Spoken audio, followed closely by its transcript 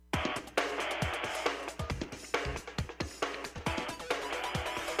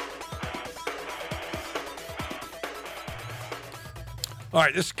All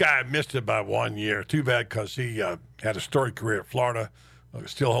right, this guy missed it by 1 year. Too bad because he had a storied career at Florida.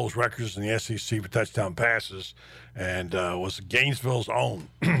 Still holds records in the SEC for touchdown passes and was Gainesville's own.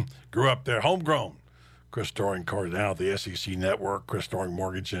 Grew up there, homegrown. Chris Doering, now the SEC Network, Chris Doering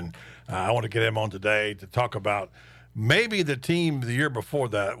Mortgage. And I want to get him on today to talk about maybe the team the year before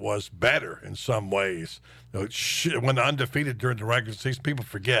that was better in some ways. When undefeated during the regular season, people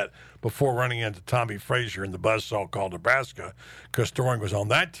forget, before running into Tommy Frazier in the buzzsaw called Nebraska, Chris Doering was on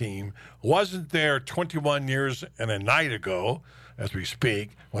that team. Wasn't there 21 years and a night ago, as we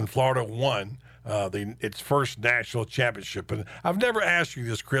speak, when Florida won its first national championship. And I've never asked you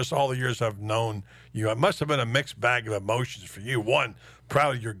this, Chris, all the years I've known you. It must have been a mixed bag of emotions for you. One,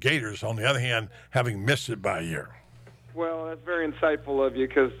 proud of your Gators. On the other hand, having missed it by a year. Well, that's very insightful of you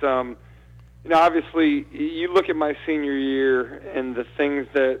because, obviously you look at my senior year and the things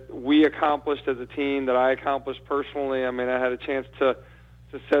that we accomplished as a team, that I accomplished personally. I mean, I had a chance to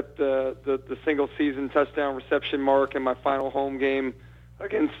set the single-season touchdown reception mark in my final home game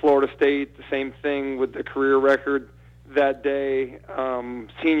against Florida State. The same thing with the career record that day.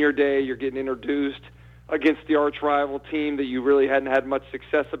 Senior day, you're getting introduced against the arch-rival team that you really hadn't had much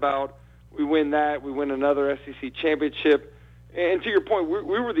success about. We win that. We win another SEC championship. And to your point,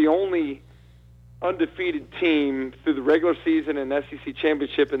 we were the only undefeated team through the regular season and SEC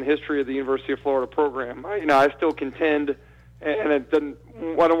championship in the history of the University of Florida program. I still contend, and I don't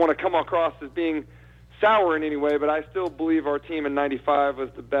want to come across as being sour in any way, but I still believe our team in '95 was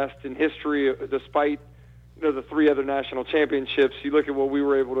the best in history, despite the three other national championships. You look at what we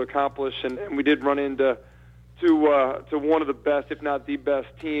were able to accomplish, and we did run into one of the best, if not the best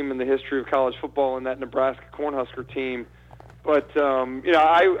team in the history of college football in that Nebraska Cornhusker team. But,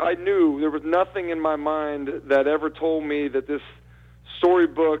 I knew there was nothing in my mind that ever told me that this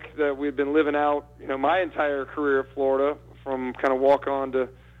storybook that we've been living out, my entire career at Florida, from kind of walk-on to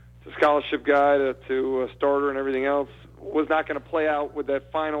scholarship guy to a starter and everything else, was not going to play out with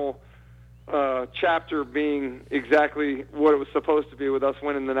that final chapter being exactly what it was supposed to be with us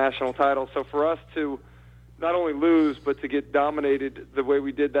winning the national title. So for us to not only lose, but to get dominated the way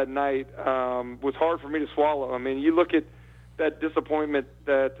we did that night was hard for me to swallow. I mean, you look at that disappointment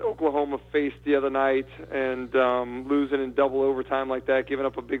that Oklahoma faced the other night and losing in double overtime like that, giving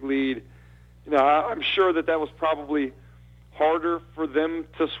up a big lead. I'm sure that was probably harder for them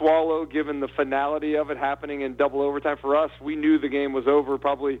to swallow given the finality of it happening in double overtime. For us, we knew the game was over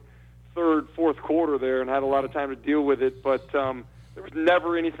probably third, fourth quarter there and had a lot of time to deal with it. But there was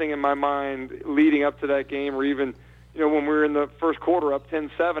never anything in my mind leading up to that game or even, when we were in the first quarter up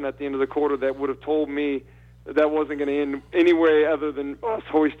 10-7 at the end of the quarter that would have told me that wasn't going to end any way other than us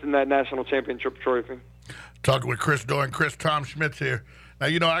hoisting that national championship trophy. Talking with Chris Doering. Chris, Tom Schmitz here.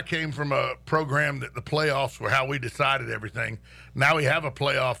 Now, I came from a program that the playoffs were how we decided everything. Now we have a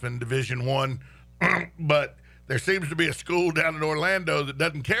playoff in Division I, but there seems to be a school down in Orlando that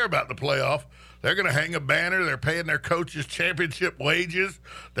doesn't care about the playoff. They're going to hang a banner. They're paying their coaches championship wages.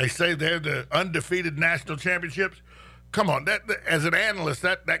 They say they're the undefeated national championships. Come on, that as an analyst,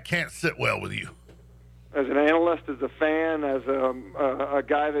 that can't sit well with you. As an analyst, as a fan, as a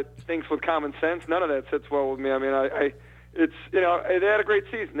guy that thinks with common sense, none of that sits well with me. I mean, they had a great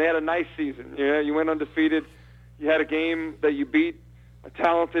season. They had a nice season. You went undefeated. You had a game that you beat a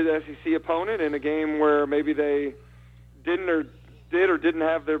talented SEC opponent in a game where maybe they didn't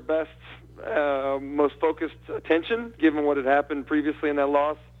have their best, most focused attention, given what had happened previously in that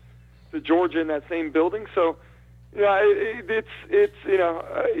loss to Georgia in that same building. So, you're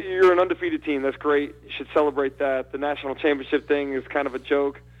an undefeated team. That's great. You should celebrate that. The national championship thing is kind of a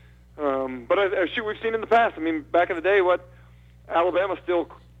joke. But we've seen in the past. I mean, back in the day, Alabama still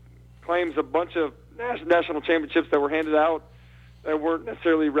claims a bunch of national championships that were handed out that weren't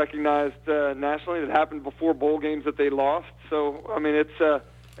necessarily recognized nationally, that happened before bowl games that they lost. So, I mean, it's I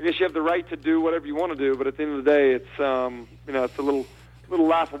guess you have the right to do whatever you want to do, but at the end of the day, it's it's a little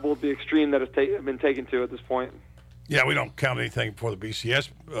laughable at the extreme that it's been taken to at this point. Yeah, we don't count anything for the BCS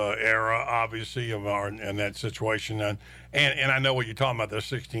era, obviously, in that situation. And I know what you're talking about, the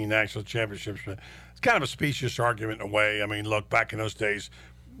 16 national championships. But it's kind of a specious argument in a way. I mean, look, back in those days,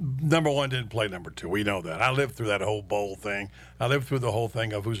 number one didn't play number two. We know that. I lived through that whole bowl thing. I lived through the whole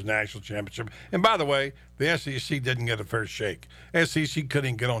thing of who's a national championship. And by the way, the SEC didn't get a fair shake. SEC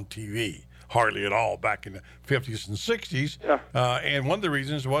couldn't get on TV. Hardly at all back in the 50s and 60s. Yeah. And one of the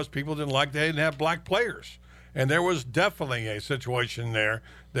reasons was people didn't like they didn't have black players. And there was definitely a situation there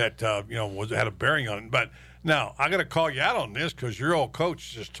that, had a bearing on it. But now, I got to call you out on this because your old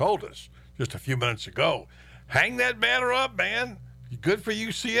coach just told us just a few minutes ago, hang that banner up, man. Good for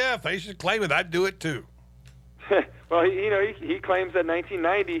UCF. They should claim it. I'd do it too. Well, he claims that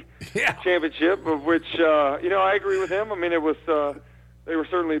 1990 Yeah. championship, of which I agree with him. I mean, it was they were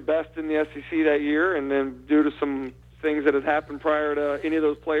certainly best in the SEC that year, and then due to some things that had happened prior to any of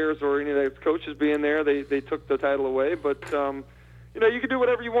those players or any of those coaches being there, they took the title away. But you can do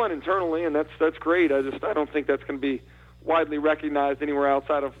whatever you want internally, and that's great. I don't think that's going to be widely recognized anywhere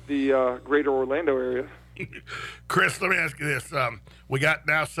outside of the greater Orlando area. Chris, let me ask you this: we got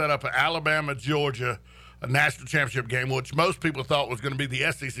now set up an Alabama-Georgia a national championship game, which most people thought was going to be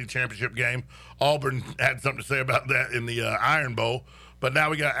the SEC championship game. Auburn had something to say about that in the Iron Bowl. But now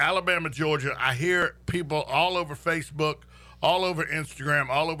we got Alabama, Georgia. I hear people all over Facebook, all over Instagram,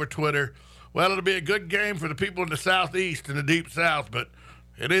 all over Twitter. Well, it'll be a good game for the people in the Southeast and the Deep South, but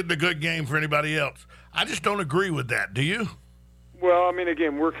it isn't a good game for anybody else. I just don't agree with that. Do you? Well, I mean,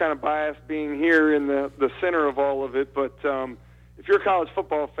 again, we're kind of biased being here in the center of all of it. But if you're a college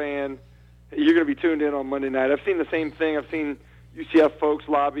football fan, you're going to be tuned in on Monday night. I've seen the same thing. I've seen UCF folks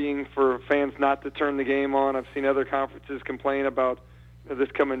lobbying for fans not to turn the game on. I've seen other conferences complain about this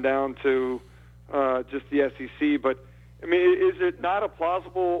coming down to just the SEC. But, I mean, is it not a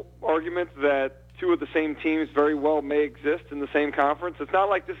plausible argument that two of the same teams very well may exist in the same conference? It's not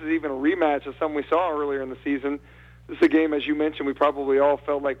like this is even a rematch of something we saw earlier in the season. This is a game, as you mentioned, we probably all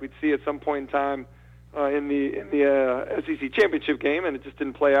felt like we'd see at some point in time in the SEC championship game, and it just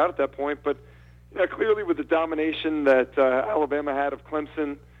didn't play out at that point. But clearly with the domination that Alabama had of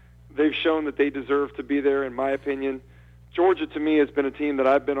Clemson, they've shown that they deserve to be there, in my opinion. Georgia, to me, has been a team that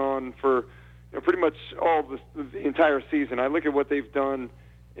I've been on for pretty much all the entire season. I look at what they've done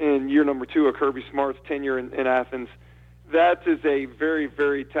in year number 2 of Kirby Smart's tenure in Athens. That is a very,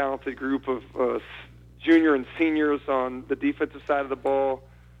 very talented group of junior and seniors on the defensive side of the ball,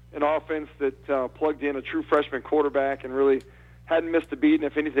 an offense that plugged in a true freshman quarterback and really hadn't missed a beat, and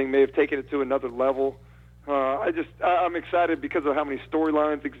if anything, may have taken it to another level. I'm excited because of how many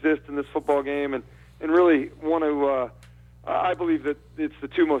storylines exist in this football game, and really want to. I believe that it's the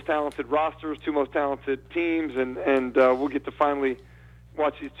two most talented rosters, two most talented teams, and we'll get to finally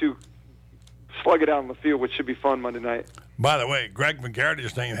watch these two slug it out on the field, which should be fun Monday night. By the way, Greg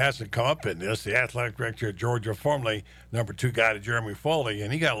McGarry's name hasn't come up in this. The athletic director at Georgia, formerly number 2 guy to Jeremy Foley,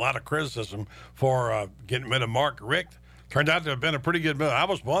 and he got a lot of criticism for getting rid of Mark Richt. Turned out to have been a pretty good move. I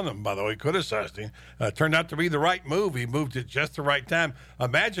was one of them, by the way, criticized him. Turned out to be the right move. He moved at just the right time.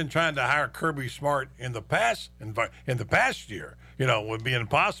 Imagine trying to hire Kirby Smart in the past year. Would be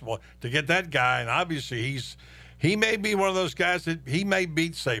impossible to get that guy. And obviously, he may be one of those guys that he may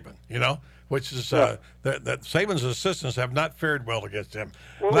beat Saban. Which is that Saban's assistants have not fared well against him.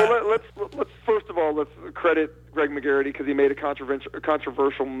 Well, let's first of all let's credit Greg McGarry because he made a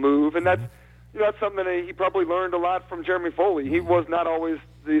controversial move, and that's something that he probably learned a lot from Jeremy Foley. He was not always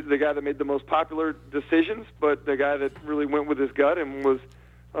the guy that made the most popular decisions, but the guy that really went with his gut and was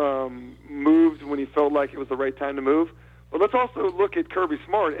moved when he felt like it was the right time to move. But let's also look at Kirby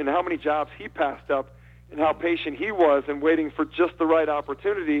Smart and how many jobs he passed up and how patient he was in waiting for just the right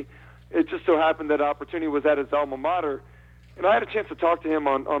opportunity. It just so happened that opportunity was at his alma mater. And I had a chance to talk to him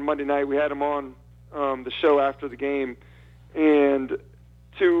on Monday night. We had him on the show after the game. And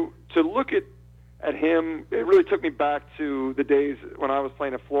to look at him, it really took me back to the days when I was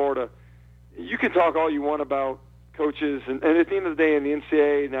playing at Florida. You can talk all you want about coaches, and at the end of the day in the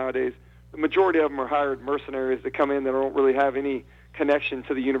NCAA nowadays, the majority of them are hired mercenaries that come in that don't really have any connection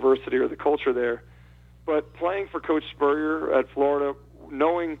to the university or the culture there. But playing for Coach Spurrier at Florida,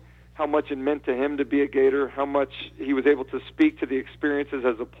 knowing how much it meant to him to be a Gator, how much he was able to speak to the experiences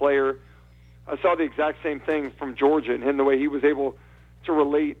as a player. I saw the exact same thing from Georgia and the way he was able to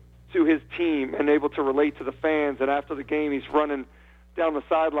relate to his team and able to relate to the fans. And after the game, he's running down the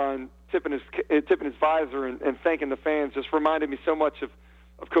sideline, tipping his visor and thanking the fans. Just reminded me so much of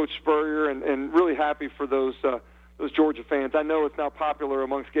Coach Spurrier, and really happy for those Georgia fans. I know it's not popular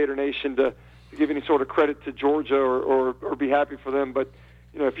amongst Gator Nation to give any sort of credit to Georgia or be happy for them, but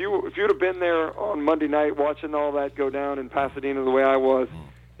if you would have been there on Monday night watching all that go down in Pasadena the way I was,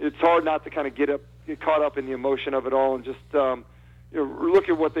 it's hard not to kind of get caught up in the emotion of it all and just look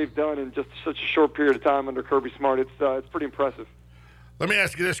at what they've done in just such a short period of time under Kirby Smart. It's pretty impressive. Let me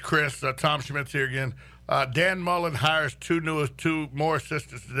ask you this, Chris. Tom Schmitz here again. Dan Mullen hires two more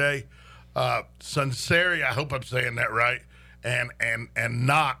assistants today. Sunseri, I hope I'm saying that right, and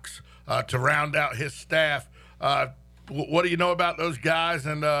Knox to round out his staff. What do you know about those guys,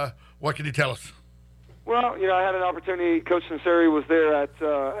 and what can you tell us? Well, I had an opportunity. Coach Sunseri was there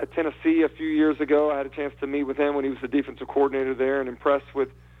at Tennessee a few years ago. I had a chance to meet with him when he was the defensive coordinator there, and impressed with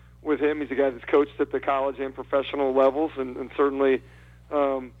him. He's a guy that's coached at the college and professional levels, and certainly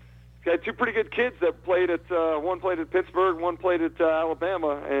got two pretty good kids that played at one played at Pittsburgh, one played at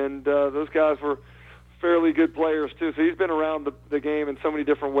Alabama, and those guys were fairly good players too. So he's been around the game in so many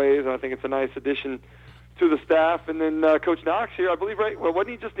different ways, and I think it's a nice addition to the staff. And then Coach Knox here, I believe, right? Well,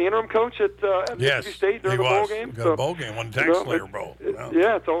 wasn't he just the interim coach at Mississippi State during the bowl game? Got a bowl game, won the Tax-Slayer Bowl.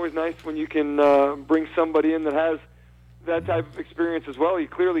 Yeah, it's always nice when you can bring somebody in that has that type of experience as well. He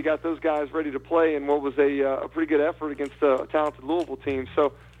clearly got those guys ready to play in what was a pretty good effort against a talented Louisville team.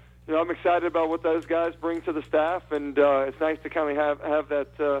 So, you know, I'm excited about what those guys bring to the staff, and it's nice to kind of have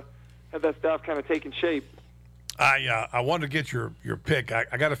that staff kind of taking shape. I wanted to get your pick.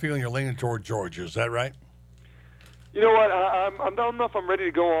 I got a feeling you're leaning toward Georgia. Is that right? You know what? I don't know if I'm ready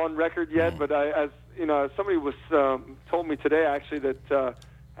to go on record yet, but as somebody was told me today actually that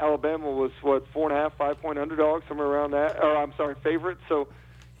Alabama was 4.5, 5-point underdog, somewhere around that. Or I'm sorry, favorite. So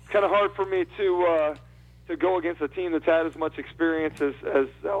it's kind of hard for me to go against a team that's had as much experience as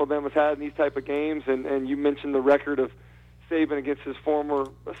Alabama's had in these type of games. And you mentioned the record of Saban against his former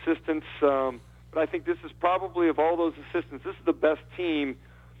assistants. But I think this is probably, of all those assistants, this is the best team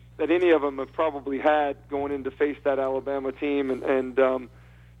that any of them have probably had going in to face that Alabama team. And so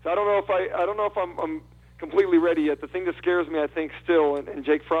I don't know if I'm completely ready yet. The thing that scares me, I think, still, and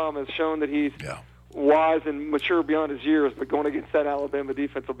Jake Fromm has shown that he's wise and mature beyond his years, but going against that Alabama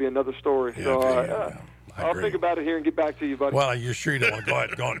defense will be another story. I'll think about it here and get back to you, buddy. Well, you're sure you don't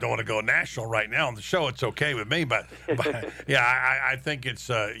want to go national right now on the show. It's okay with me, but I think it's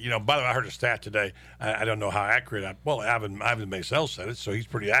by the way, I heard a stat today. I don't know how accurate. Ivan Maisel said it, so he's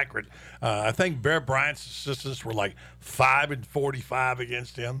pretty accurate. I think Bear Bryant's assistants were like 5-45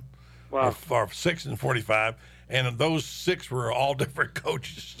 against him. Wow. Or 6-45, and those 6 were all different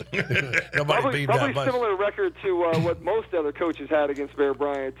coaches. Probably similar record to what most other coaches had against Bear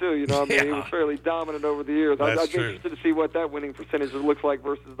Bryant too. He was fairly dominant over the years. I'd be interested to see what that winning percentage looks like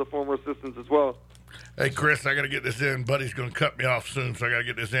versus the former assistants as well. Hey, Chris, I got to get this in. Buddy's going to cut me off soon, so I got to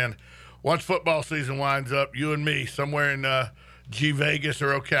get this in. Once football season winds up, you and me somewhere in G Vegas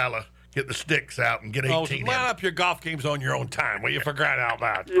or Ocala. Get the sticks out and get 18. Line up your golf games on your own time. Will you for crying out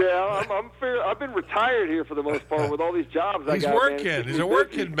loud? Yeah, I'm fair. I've been retired here for the most part with all these jobs I got. He's working. He's a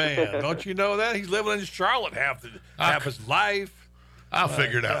working man. Don't you know that? He's living in Charlotte half his life. I'll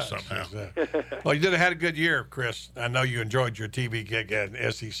figure it out somehow. Well, you had a good year, Chris. I know you enjoyed your TV gig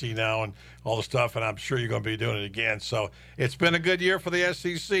at SEC now and all the stuff, and I'm sure you're going to be doing it again. So it's been a good year for the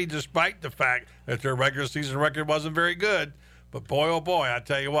SEC, despite the fact that their regular season record wasn't very good. But boy, oh boy, I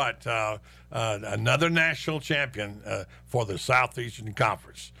tell you what, another national champion for the Southeastern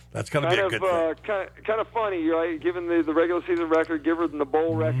Conference. That's going to be a good thing. Kind of funny, right? Given the regular season record, given the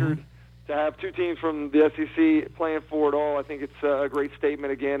bowl record, to have two teams from the SEC playing for it all, I think it's a great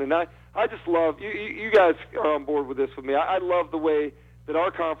statement again. And I just love, you guys are on board with this with me. I love the way that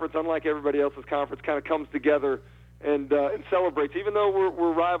our conference, unlike everybody else's conference, kind of comes together and celebrates. Even though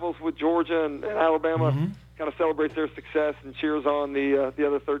we're rivals with Georgia and Alabama, kind of celebrates their success and cheers on the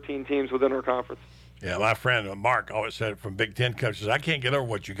other 13 teams within our conference. Yeah, my friend Mark always said from Big Ten coaches, I can't get over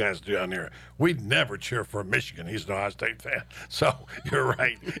what you guys do down here. We'd never cheer for Michigan. He's an Ohio State fan. So you're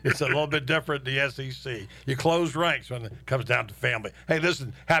right. It's a little bit different in the SEC. You close ranks when it comes down to family. Hey,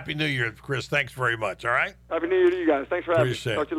 listen, Happy New Year, Chris. Thanks very much, all right? Happy New Year to you guys. Thanks for having me. Appreciate it.